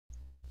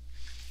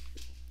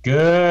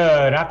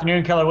Good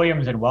afternoon, Keller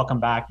Williams, and welcome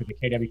back to the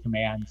KW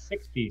Command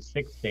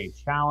 66-Day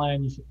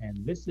Challenge.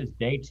 And this is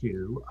day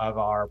two of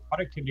our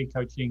productivity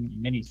coaching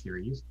mini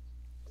series.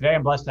 Today,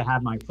 I'm blessed to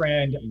have my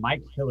friend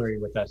Mike Hillary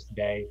with us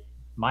today.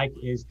 Mike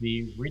is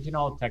the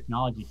regional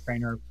technology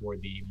trainer for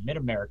the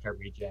MidAmerica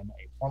region,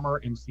 a former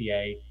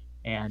MCA,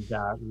 and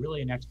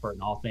really an expert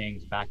in all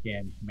things back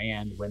in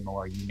command, win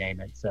more, you name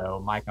it.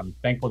 So, Mike, I'm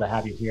thankful to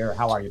have you here.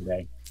 How are you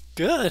today?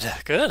 Good,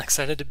 good.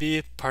 Excited to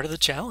be part of the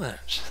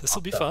challenge. This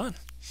will be Awesome. fun.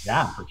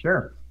 Yeah, for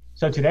sure.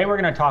 So today we're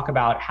going to talk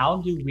about how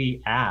do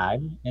we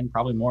add, and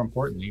probably more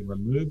importantly,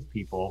 remove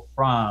people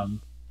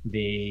from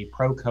the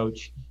pro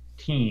coach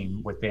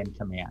team within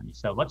Command.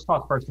 So let's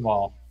talk first of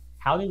all,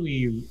 how do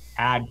we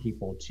add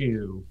people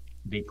to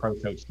the pro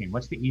coach team?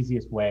 What's the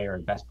easiest way or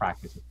best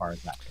practice as far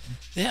as that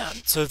goes? Yeah,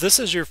 so if this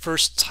is your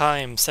first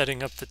time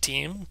setting up the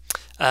team,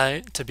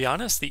 to be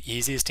honest, the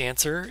easiest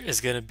answer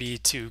is going to be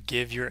to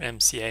give your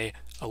MCA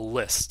a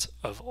list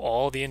of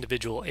all the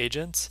individual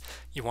agents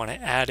you want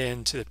to add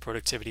into the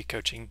productivity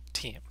coaching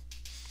team.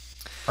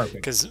 Perfect.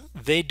 Because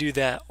they do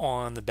that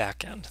on the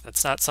back end.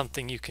 That's not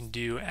something you can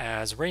do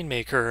as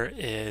Rainmaker,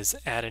 is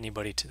add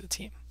anybody to the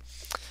team.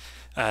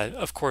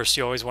 Of course,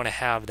 you always want to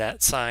have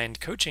that signed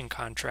coaching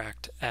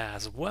contract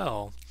as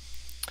well.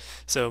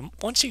 So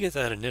once you get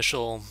that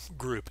initial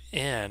group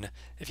in,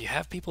 if you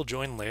have people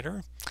join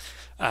later,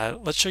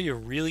 let's show you a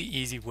really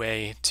easy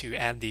way to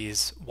add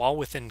these while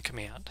within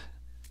Command,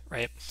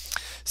 right?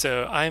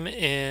 So I'm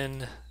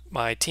in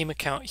my team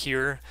account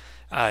here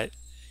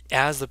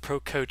as the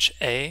ProCoach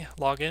A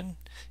login.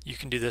 You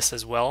can do this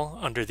as well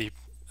under the,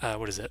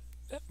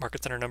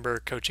 Market Center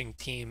number, Coaching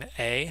Team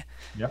A.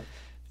 Yep.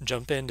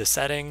 Jump into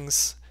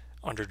settings.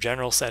 Under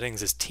general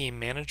settings is team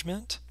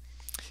management.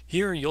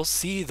 Here you'll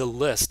see the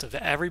list of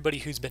everybody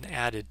who's been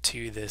added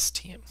to this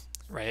team,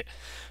 right?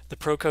 The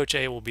ProCoach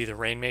A will be the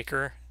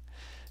Rainmaker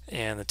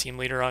and the team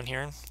leader on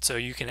here. So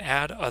you can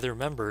add other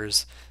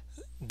members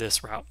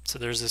this route. So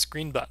there's this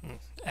green button,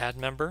 add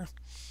member.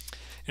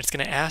 It's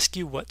going to ask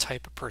you what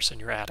type of person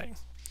you're adding.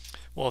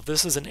 Well, if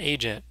this is an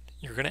agent,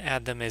 you're going to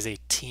add them as a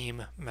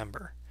team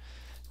member,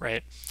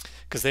 right?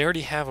 Because they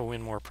already have a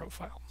Win More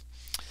profile.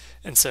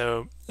 And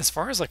so as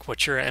far as like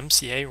what your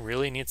MCA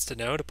really needs to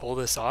know to pull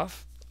this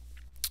off,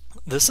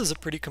 this is a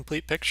pretty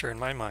complete picture in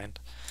my mind.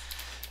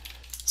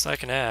 So I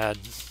can add,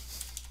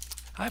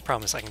 I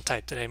promise I can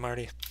type today,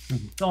 Marty.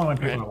 It's only when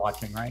people Right. are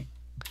watching, right?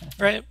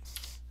 Right.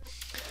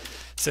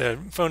 So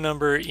phone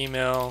number,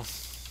 email,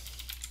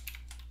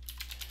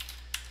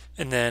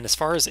 and then as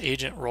far as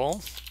agent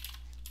role,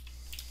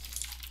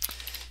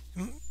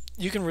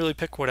 you can really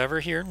pick whatever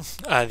here.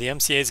 The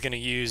MCA is going to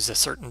use a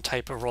certain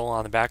type of role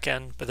on the back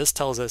end, but this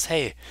tells us,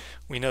 hey,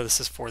 we know this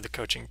is for the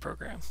coaching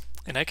program.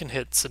 And I can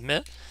hit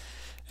submit,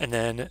 and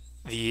then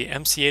the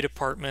MCA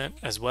department,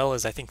 as well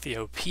as I think the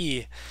OP,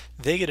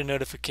 they get a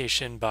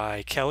notification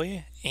by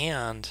Kelly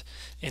and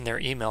in their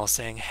email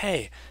saying,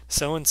 hey,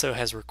 so-and-so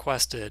has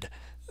requested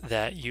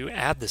that you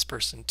add this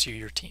person to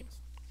your team.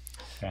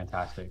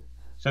 Fantastic.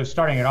 So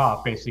starting it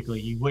off, basically,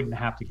 you wouldn't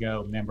have to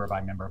go member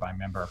by member by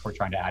member if we're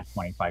trying to add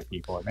 25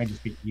 people. It may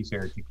just be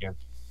easier to give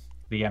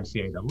the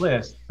MCA the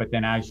list, but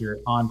then as you're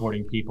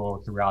onboarding people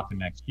throughout the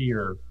next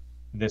year,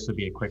 this would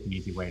be a quick and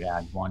easy way to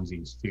add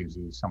onesies,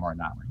 twosies, somewhere in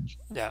that range.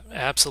 Yeah,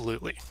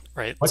 absolutely.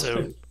 Right. What's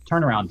the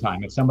turnaround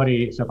time? So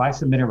if I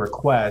submit a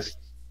request,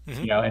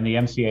 Mhm. and the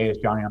MCA is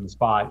Johnny on the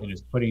spot and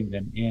is putting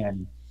them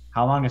in,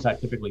 how long does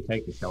that typically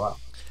take to show up?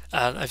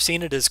 I've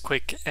seen it as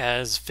quick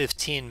as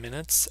 15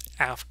 minutes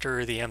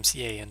after the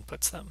MCA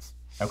inputs them.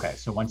 Okay,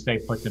 so once they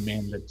put them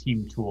in the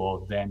team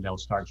tool, then they'll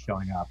start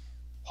showing up,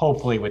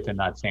 hopefully within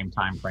that same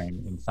time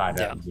frame inside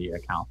Yeah. of the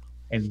account.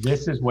 And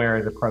this is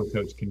where the pro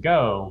coach can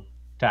go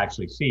to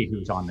actually see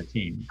who's on the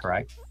team,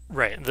 correct?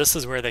 Right. This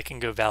is where they can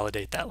go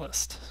validate that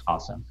list.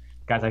 Awesome.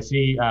 Guys, I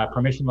see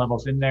permission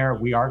levels in there.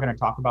 We are going to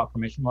talk about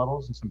permission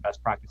levels and some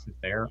best practices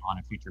there on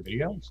a future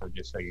video. So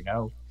just so you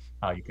know,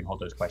 you can hold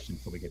those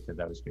questions till we get to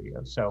those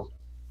videos. So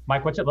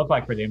Mike, what's it look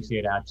like for the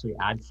MCA to actually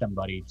add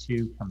somebody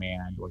to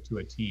Command or to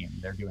a team?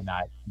 They're doing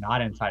that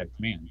not inside of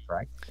Command,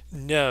 correct?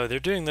 No, they're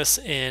doing this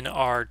in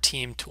our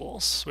team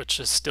tools, which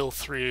is still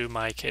through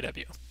my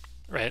KW,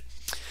 right?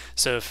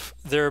 So if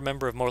they're a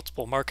member of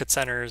multiple market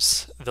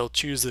centers, they'll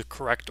choose the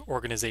correct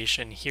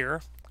organization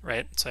here,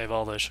 right? So I have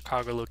all the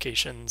Chicago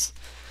locations.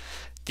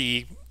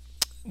 The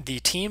the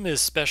team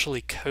is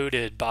specially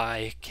coded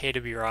by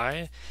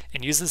KWI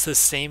and uses the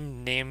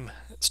same name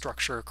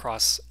structure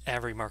across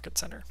every market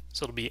center.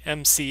 So it'll be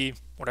MC,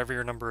 whatever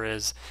your number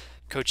is,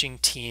 coaching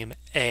team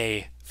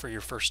A for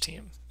your first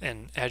team.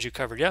 And as you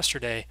covered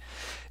yesterday,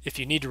 if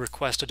you need to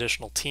request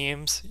additional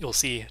teams, you'll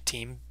see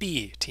team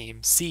B,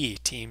 team C,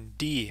 team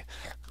D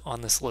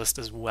on this list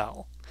as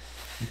well.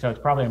 And so it's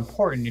probably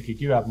important if you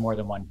do have more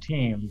than one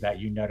team that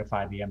you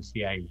notify the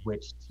MCA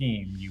which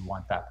team you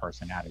want that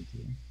person added to.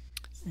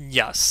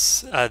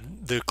 Yes,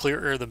 the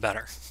clearer the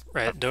better,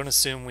 right? Don't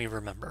assume we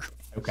remember.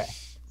 Okay,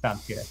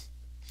 sounds good.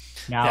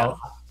 Yeah. Now,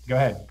 go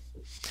ahead.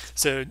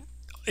 So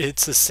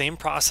It's the same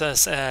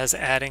process as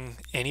adding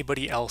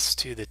anybody else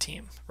to the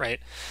team, right?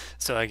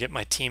 So I get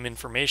my team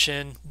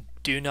information.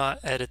 Do not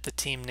edit the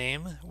team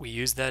name. We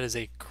use that as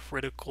a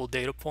critical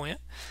data point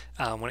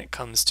when it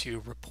comes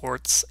to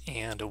reports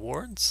and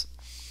awards,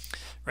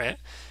 right?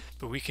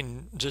 But we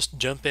can just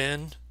jump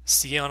in,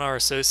 see on our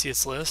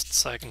associates list,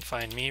 so I can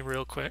find me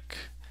real quick,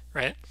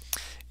 right?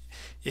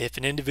 If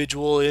an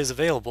individual is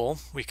available,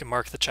 we can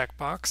mark the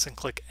checkbox and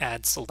click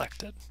Add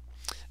Selected.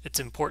 It's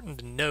important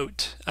to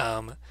note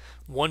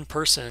one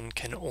person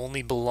can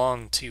only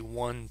belong to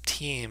one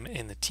team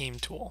in the team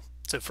tool.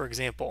 So for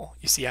example,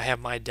 you see I have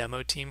my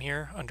demo team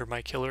here under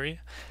my Killery.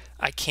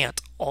 I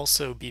can't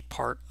also be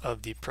part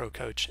of the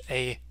ProCoach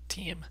A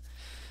team.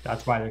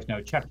 That's why there's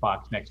no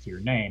checkbox next to your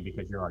name,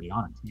 because you're already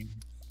on a team.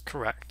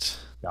 Correct.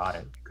 Got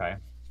it. Okay.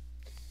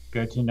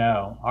 Good to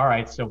know. All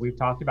right. So we've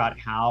talked about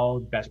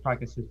how best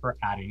practices for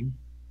adding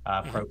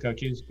pro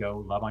coaches.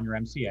 Go love on your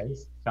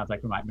MCAs. Sounds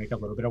like we might make a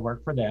little bit of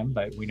work for them,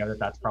 but we know that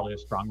that's probably a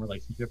strong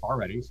relationship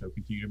already. So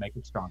continue to make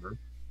it stronger.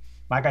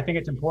 Mike, I think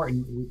it's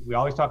important. We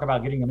always talk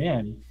about getting them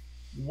in.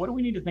 What do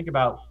we need to think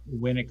about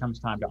when it comes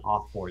time to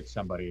offboard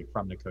somebody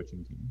from the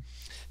coaching team?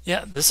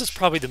 Yeah, this is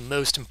probably the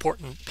most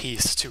important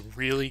piece to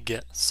really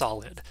get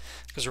solid.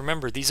 Because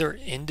remember, these are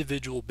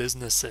individual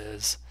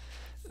businesses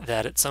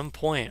that at some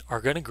point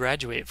are going to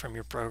graduate from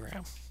your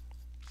program.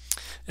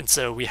 And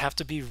so we have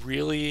to be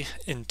really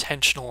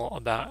intentional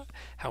about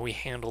how we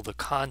handle the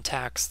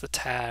contacts, the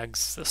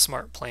tags, the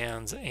smart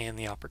plans, and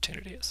the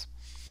opportunities.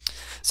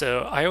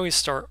 So I always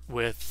start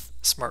with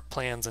smart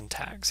plans and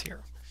tags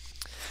here.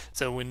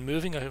 So when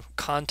moving a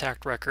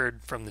contact record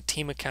from the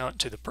team account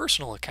to the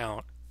personal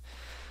account,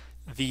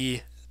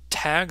 the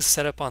tags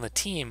set up on the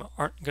team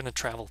aren't going to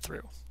travel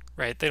through,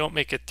 right? They don't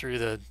make it through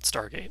the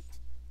Stargate,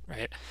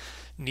 right?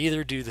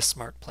 Neither do the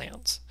smart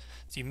plans.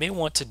 So you may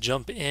want to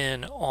jump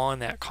in on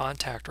that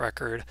contact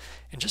record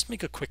and just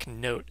make a quick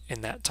note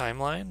in that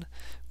timeline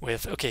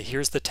with, okay,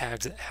 here's the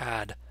tags it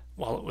had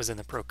while it was in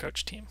the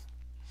ProCoach team.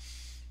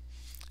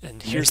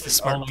 And here's the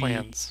smart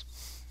plans.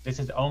 This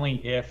is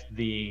only if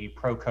the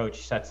pro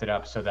coach sets it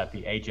up so that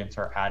the agents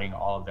are adding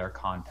all of their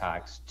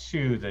contacts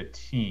to the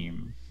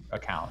team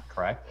account,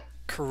 correct?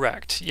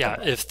 Correct. Yeah.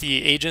 Okay. If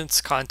the agent's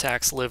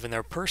contacts live in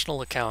their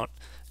personal account,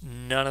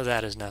 none of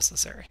that is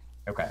necessary.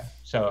 Okay.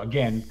 So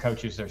again,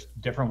 coaches, there's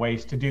different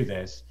ways to do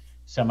this.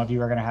 Some of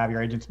you are going to have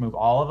your agents move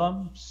all of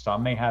them.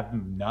 Some may have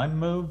none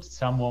moved.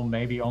 Some will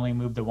maybe only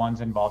move the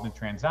ones involved in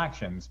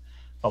transactions.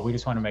 But we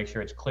just want to make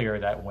sure it's clear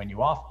that when you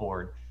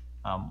offboard,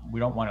 we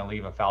don't want to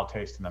leave a foul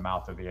taste in the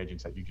mouth of the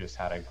agents that you just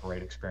had a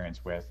great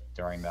experience with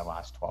during the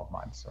last 12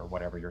 months or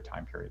whatever your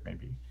time period may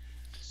be.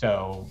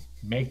 So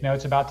make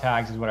notes about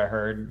tags is what I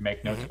heard.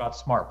 Make notes about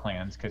smart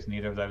plans, because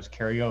neither of those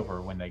carry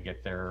over when they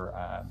get their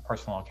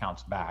personal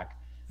accounts back.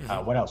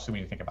 What else do we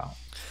need to think about?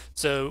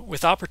 So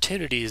with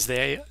opportunities,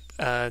 they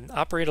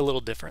operate a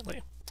little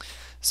differently.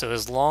 So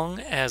as long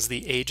as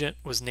the agent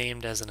was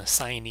named as an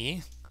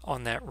assignee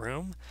on that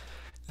room,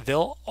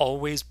 they'll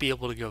always be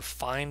able to go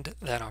find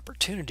that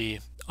opportunity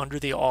under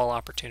the All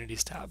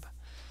Opportunities tab.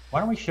 Why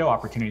don't we show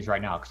opportunities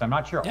right now? Because I'm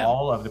not sure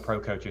all of the pro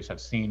coaches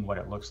have seen what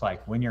it looks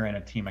like when you're in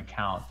a team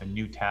account, the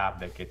new tab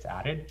that gets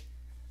added.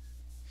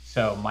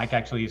 So Mike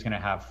actually is going to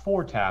have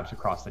 4 tabs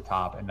across the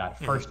top, and that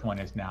first one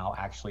is now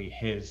actually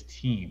his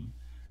team.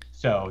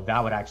 So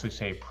that would actually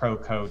say pro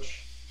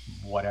coach,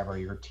 whatever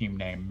your team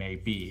name may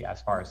be, as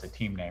far as the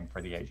team name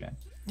for the agent.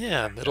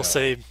 Yeah, it'll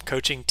say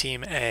coaching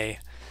team A,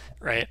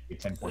 right?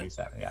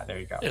 1047. Yeah, there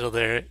you go.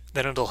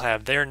 Then it'll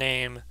have their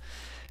name,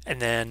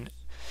 and then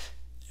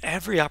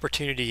every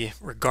opportunity,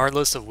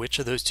 regardless of which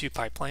of those 2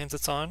 pipelines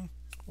it's on,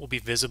 will be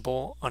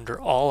visible under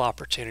All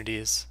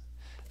Opportunities,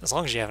 as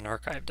long as you haven't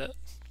archived it.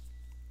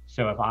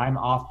 So if I'm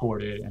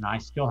offboarded and I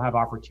still have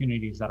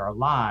opportunities that are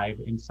live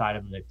inside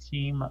of the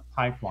team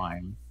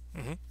pipeline,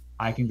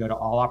 I can go to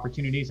All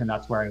Opportunities, and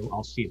that's where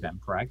I'll see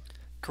them, correct?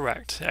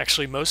 Correct.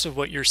 Actually, most of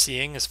what you're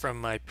seeing is from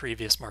my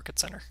previous market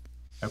center.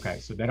 Okay,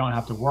 so they don't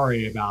have to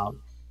worry about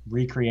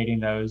recreating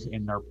those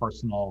in their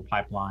personal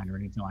pipeline or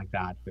anything like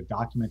that. The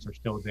documents are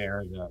still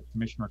there. The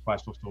commission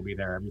request will still be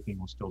there. Everything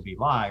will still be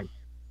live.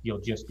 You'll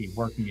just be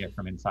working it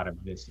from inside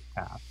of this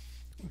tab.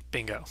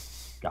 Bingo.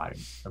 Got it.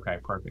 Okay,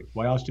 perfect.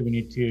 What else do we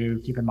need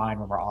to keep in mind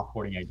when we're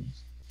offboarding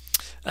agents?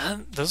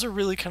 Those are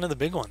really kind of the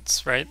big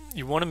ones, right?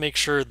 You want to make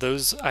sure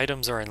those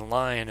items are in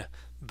line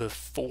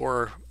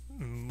before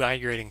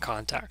migrating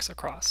contacts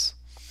across.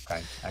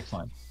 Okay,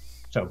 excellent.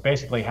 So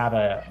basically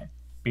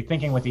be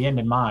thinking with the end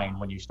in mind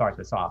when you start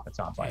this off, it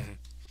sounds like.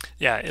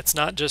 Yeah, it's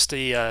not just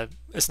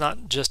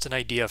an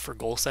idea for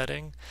goal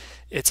setting.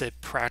 It's a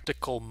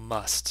practical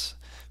must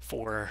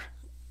for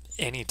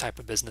any type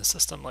of business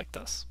system like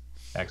this.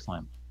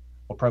 Excellent.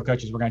 Well, pro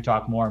coaches, we're going to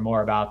talk more and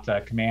more about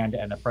Command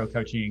and the pro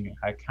coaching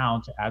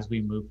account as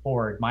we move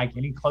forward. Mike,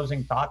 any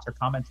closing thoughts or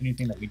comments,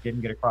 anything that we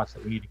didn't get across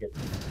that we need to get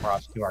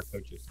across to our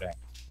coaches today?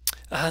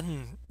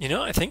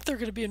 I think they're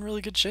going to be in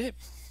really good shape.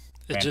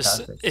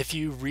 If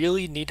you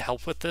really need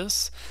help with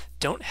this,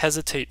 don't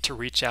hesitate to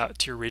reach out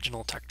to your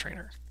regional tech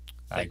trainer.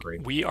 I agree.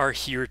 We are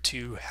here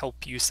to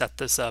help you set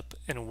this up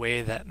in a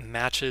way that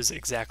matches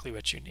exactly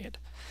what you need.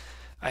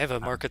 I have a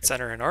market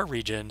center in our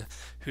region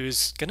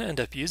who's going to end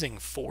up using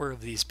 4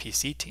 of these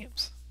PC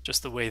teams,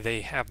 just the way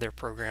they have their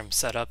program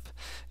set up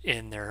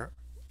in their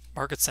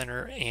market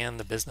center and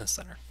the business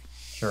center.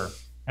 Sure.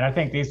 And I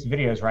think these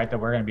videos, right, that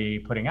we're going to be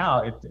putting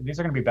out, these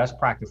are going to be best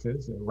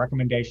practices,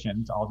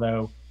 recommendations,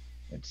 although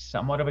it's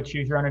somewhat of a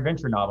choose your own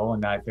adventure novel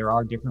in that there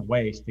are different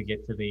ways to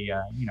get to the,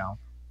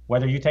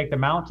 whether you take the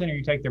mountain or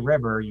you take the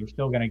river, you're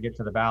still going to get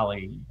to the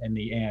valley in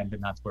the end.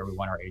 And that's where we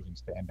want our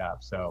agents to end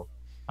up. So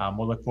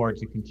we'll look forward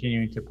to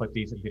continuing to put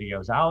these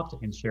videos out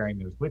and sharing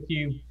those with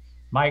you.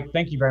 Mike,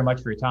 thank you very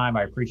much for your time.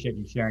 I appreciate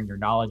you sharing your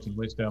knowledge and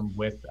wisdom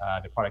with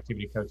the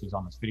productivity coaches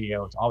on this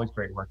video. It's always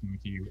great working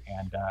with you.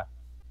 And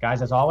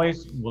guys, as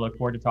always, we'll look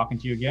forward to talking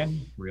to you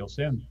again real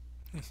soon.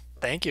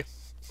 Thank you.